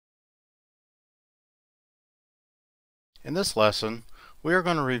In this lesson, we are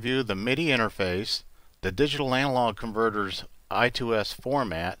going to review the MIDI interface, the digital analog converter's I2S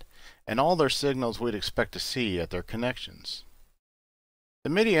format, and all their signals we'd expect to see at their connections.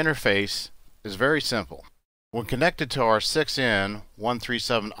 The MIDI interface is very simple. When connected to our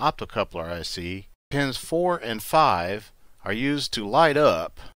 6N137 optocoupler IC, pins 4 and 5 are used to light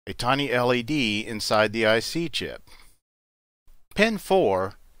up a tiny LED inside the IC chip. Pin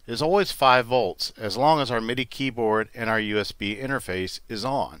 4 is always 5 volts as long as our MIDI keyboard and our USB interface is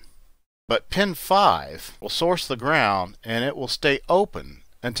on. But pin 5 will source the ground and it will stay open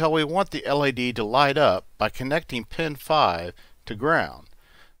until we want the LED to light up by connecting pin 5 to ground.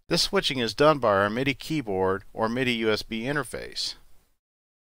 This switching is done by our MIDI keyboard or MIDI USB interface.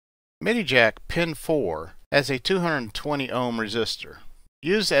 MIDI jack pin 4 has a 220 ohm resistor.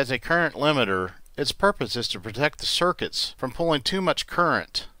 Used as a current limiter, its purpose is to protect the circuits from pulling too much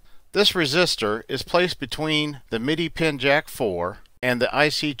current. This resistor is placed between the MIDI pin jack 4 and the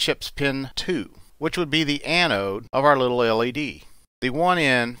IC chip's pin 2, which would be the anode of our little LED. The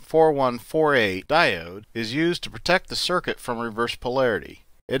 1N4148 diode is used to protect the circuit from reverse polarity.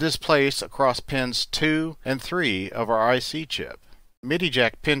 It is placed across pins 2 and 3 of our IC chip. MIDI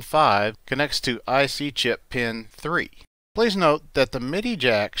jack pin 5 connects to IC chip pin 3. Please note that the MIDI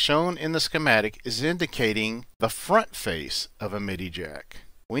jack shown in the schematic is indicating the front face of a MIDI jack.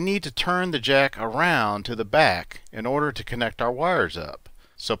 We need to turn the jack around to the back in order to connect our wires up.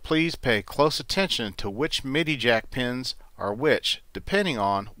 So please pay close attention to which MIDI jack pins are which, depending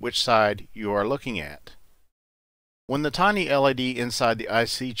on which side you are looking at. When the tiny LED inside the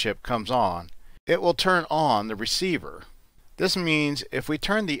IC chip comes on, it will turn on the receiver. This means if we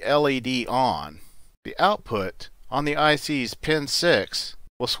turn the LED on, the output on the IC's pin 6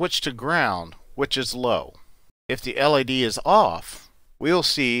 will switch to ground, which is low. If the LED is off, we'll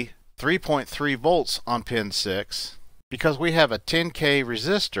see 3.3 volts on pin 6 because we have a 10K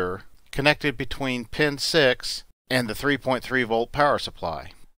resistor connected between pin 6 and the 3.3 volt power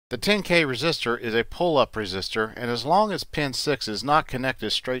supply. The 10K resistor is a pull-up resistor, and as long as pin 6 is not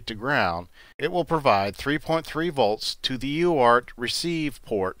connected straight to ground, it will provide 3.3 volts to the UART receive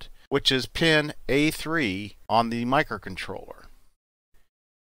port, which is pin A3 on the microcontroller.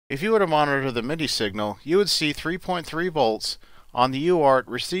 If you were to monitor the MIDI signal, you would see 3.3 volts on the UART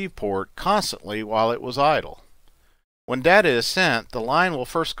receive port constantly while it was idle. When data is sent, the line will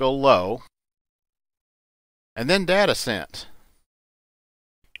first go low, and then data sent.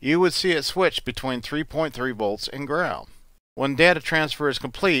 You would see it switch between 3.3 volts and ground. When data transfer is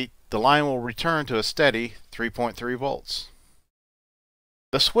complete, the line will return to a steady 3.3 volts.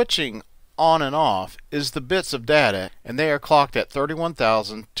 The switching on and off is the bits of data, and they are clocked at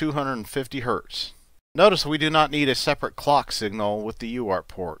 31,250 Hz. Notice we do not need a separate clock signal with the UART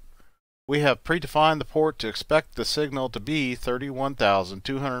port. We have predefined the port to expect the signal to be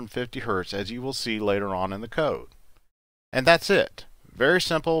 31,250 Hz, as you will see later on in the code. And that's it. Very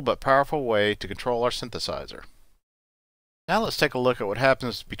simple but powerful way to control our synthesizer. Now let's take a look at what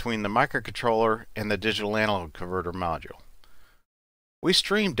happens between the microcontroller and the digital analog converter module. We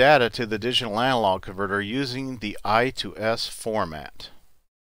stream data to the digital analog converter using the I2S format.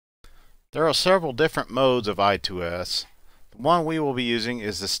 There are several different modes of I2S. The one we will be using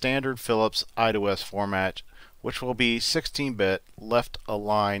is the standard Philips I2S format, which will be 16-bit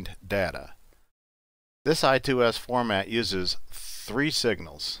left-aligned data. This I2S format uses 3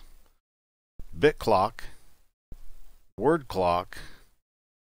 signals: bit clock, word clock,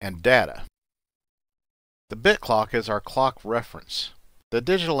 and data. The bit clock is our clock reference. The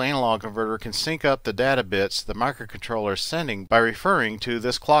digital analog converter can sync up the data bits the microcontroller is sending by referring to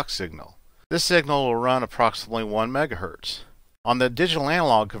this clock signal. This signal will run approximately 1 MHz. On the digital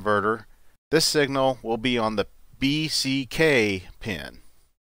analog converter, this signal will be on the BCK pin.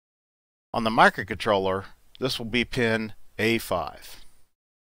 On the microcontroller, this will be pin A5.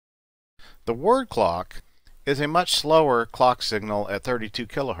 The word clock is a much slower clock signal at 32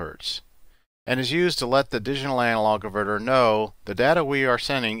 kHz and is used to let the digital analog converter know the data we are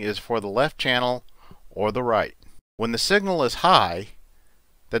sending is for the left channel or the right. When the signal is high,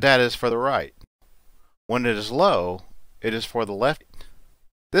 the data is for the right. When it is low, it is for the left.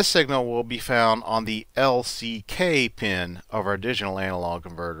 This signal will be found on the LCK pin of our digital analog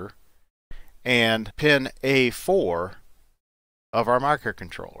converter and pin A4 of our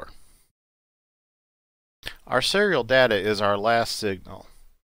microcontroller. Our serial data is our last signal.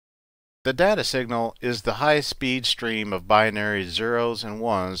 The data signal is the high-speed stream of binary zeros and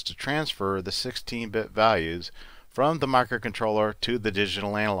ones to transfer the 16-bit values from the microcontroller to the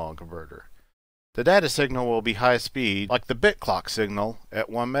digital analog converter. The data signal will be high speed, like the bit clock signal at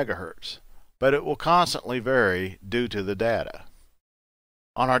 1 MHz. but it will constantly vary due to the data.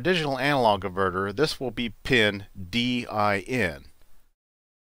 On our digital analog converter, this will be pin DIN.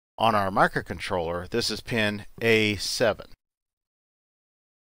 On our microcontroller, this is pin A7.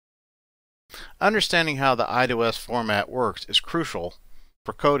 Understanding how the I2S format works is crucial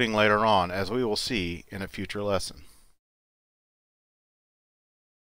for coding later on, as we will see in a future lesson.